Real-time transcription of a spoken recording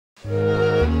Hello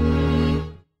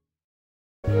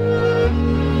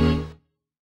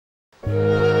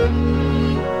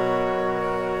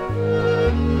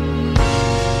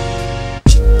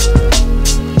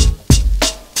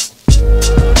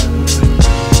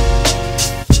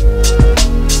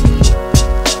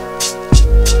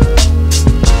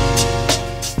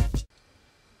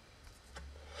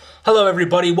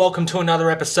everybody, welcome to another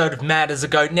episode of Mad as a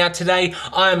Goat. Now today,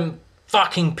 I'm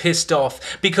fucking pissed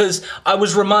off because I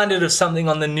was reminded of something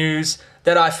on the news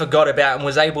that I forgot about and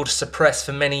was able to suppress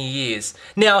for many years.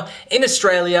 Now, in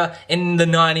Australia, in the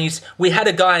 90s, we had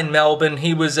a guy in Melbourne,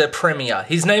 he was a premier.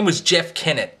 His name was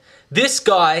Kennett. This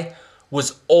guy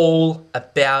was all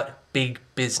about big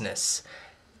business.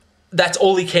 That's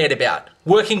all he cared about.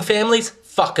 Working families,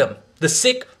 fuck them. The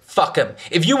sick, fuck them.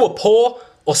 If you were poor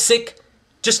or sick,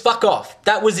 just fuck off.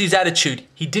 That was his attitude.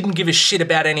 He didn't give a shit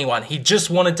about anyone. He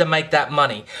just wanted to make that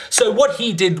money. So what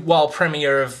he did while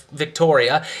Premier of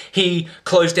Victoria, he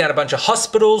closed down a bunch of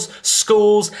hospitals,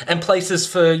 schools, and places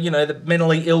for, you know, the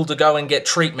mentally ill to go and get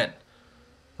treatment.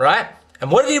 Right?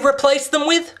 And what did he replace them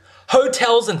with?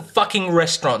 Hotels and fucking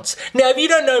restaurants. Now, if you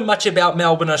don't know much about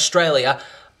Melbourne, Australia,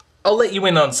 I'll let you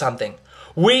in on something.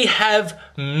 We have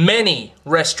many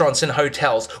restaurants and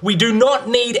hotels. We do not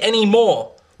need any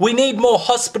more. We need more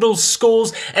hospitals,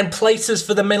 schools, and places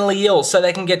for the mentally ill so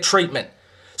they can get treatment.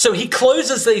 So he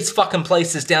closes these fucking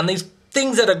places down, these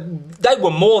things they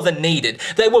were more than needed.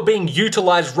 They were being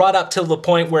utilized right up till the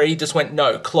point where he just went,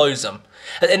 no, close them.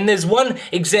 And there's one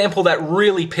example that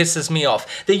really pisses me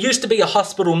off. There used to be a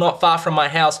hospital not far from my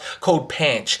house called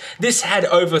Panch. This had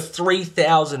over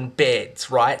 3,000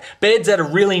 beds, right? Beds that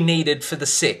are really needed for the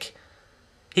sick.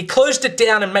 He closed it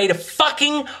down and made a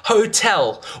fucking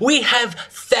hotel. We have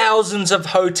thousands of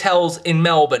hotels in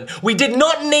Melbourne. We did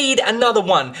not need another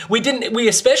one. We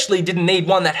especially didn't need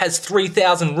one that has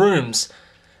 3,000 rooms.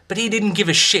 But he didn't give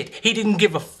a shit. He didn't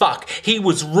give a fuck. He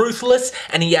was ruthless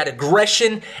and he had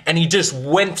aggression and he just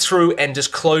went through and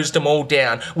just closed them all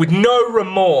down with no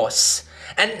remorse.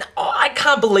 And I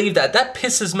can't believe that. That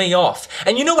pisses me off.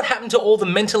 And you know what happened to all the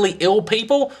mentally ill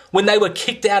people when they were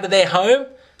kicked out of their home?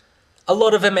 A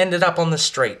lot of them ended up on the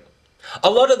street. A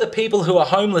lot of the people who are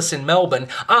homeless in Melbourne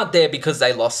aren't there because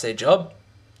they lost their job.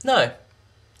 No,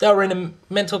 they were in a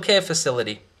mental care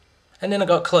facility and then it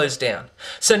got closed down.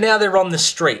 So now they're on the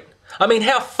street. I mean,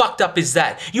 how fucked up is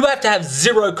that? You have to have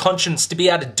zero conscience to be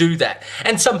able to do that.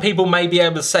 And some people may be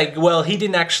able to say, well, he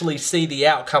didn't actually see the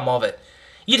outcome of it.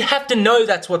 You'd have to know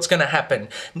that's what's going to happen.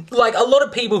 Like, a lot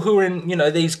of people who are in, you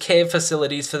know, these care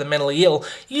facilities for the mentally ill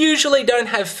usually don't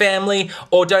have family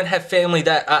or don't have family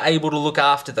that are able to look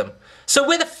after them. So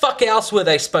where the fuck else were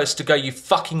they supposed to go, you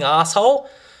fucking asshole?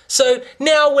 So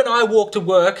now when I walk to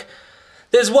work,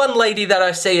 there's one lady that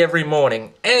I see every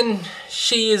morning, and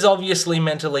she is obviously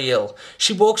mentally ill.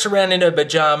 She walks around in her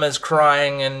pajamas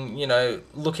crying and, you know,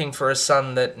 looking for a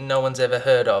son that no one's ever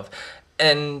heard of.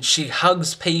 And she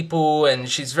hugs people and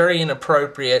she's very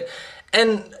inappropriate.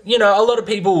 And, you know, a lot of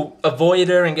people avoid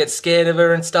her and get scared of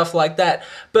her and stuff like that.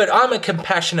 But I'm a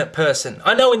compassionate person.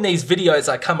 I know in these videos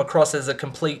I come across as a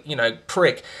complete, you know,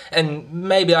 prick. And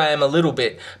maybe I am a little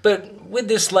bit. But with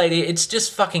this lady, it's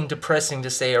just fucking depressing to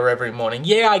see her every morning.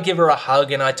 Yeah, I give her a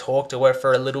hug and I talk to her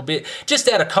for a little bit. Just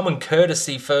out of common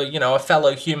courtesy for, you know, a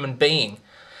fellow human being.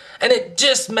 And it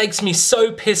just makes me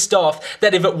so pissed off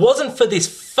that if it wasn't for this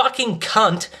fucking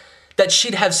cunt, that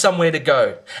she'd have somewhere to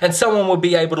go. And someone would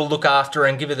be able to look after her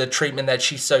and give her the treatment that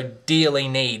she so dearly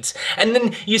needs. And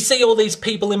then you see all these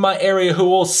people in my area who are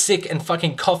all sick and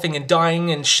fucking coughing and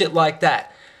dying and shit like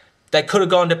that. They could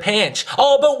have gone to Panch.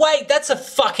 Oh, but wait, that's a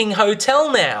fucking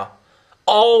hotel now.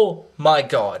 Oh my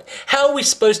God. How are we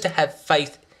supposed to have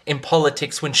faith in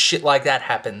politics when shit like that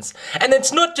happens? And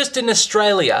it's not just in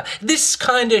Australia. This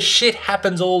kind of shit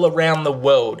happens all around the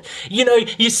world. You know,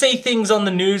 you see things on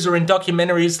the news or in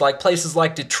documentaries like places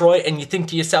like Detroit and you think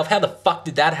to yourself, how the fuck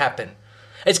did that happen?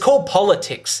 It's called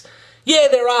politics. Yeah,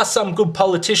 there are some good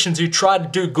politicians who try to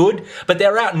do good, but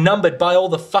they're outnumbered by all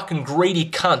the fucking greedy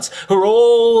cunts who are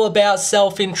all about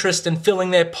self-interest and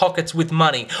filling their pockets with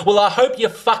money. Well, I hope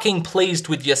you're fucking pleased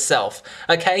with yourself,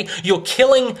 okay? You're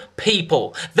killing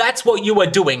people. That's what you are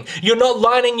doing. You're not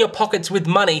lining your pockets with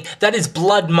money. That is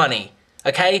blood money,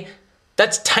 okay?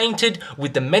 That's tainted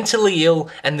with the mentally ill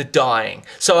and the dying.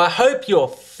 So I hope you're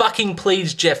fucking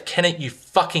pleased, Kennett, you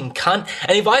fucking cunt.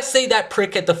 And if I see that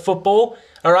prick at the football,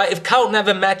 alright, if Carlton have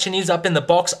a match and he's up in the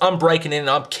box, I'm breaking in and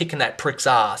I'm kicking that prick's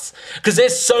ass. Because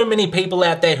there's so many people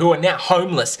out there who are now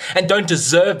homeless and don't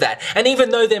deserve that. And even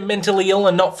though they're mentally ill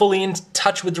and not fully in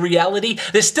touch with reality,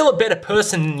 they're still a better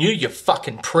person than you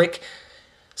fucking prick.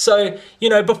 So, you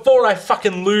know, before I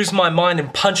fucking lose my mind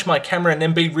and punch my camera and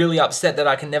then be really upset that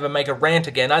I can never make a rant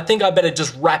again, I think I better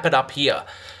just wrap it up here.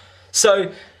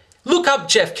 So, look up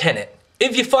Jeff Kennett.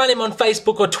 If you find him on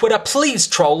Facebook or Twitter, please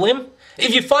troll him.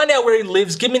 If you find out where he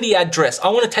lives, give me the address. I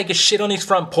want to take a shit on his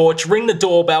front porch, ring the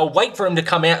doorbell, wait for him to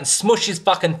come out and smush his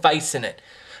fucking face in it.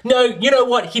 No, you know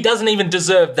what? He doesn't even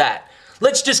deserve that.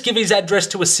 Let's just give his address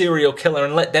to a serial killer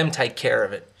and let them take care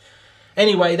of it.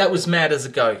 Anyway, that was Mad as a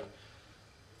Goat.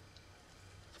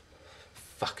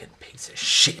 Fucking piece of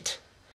shit.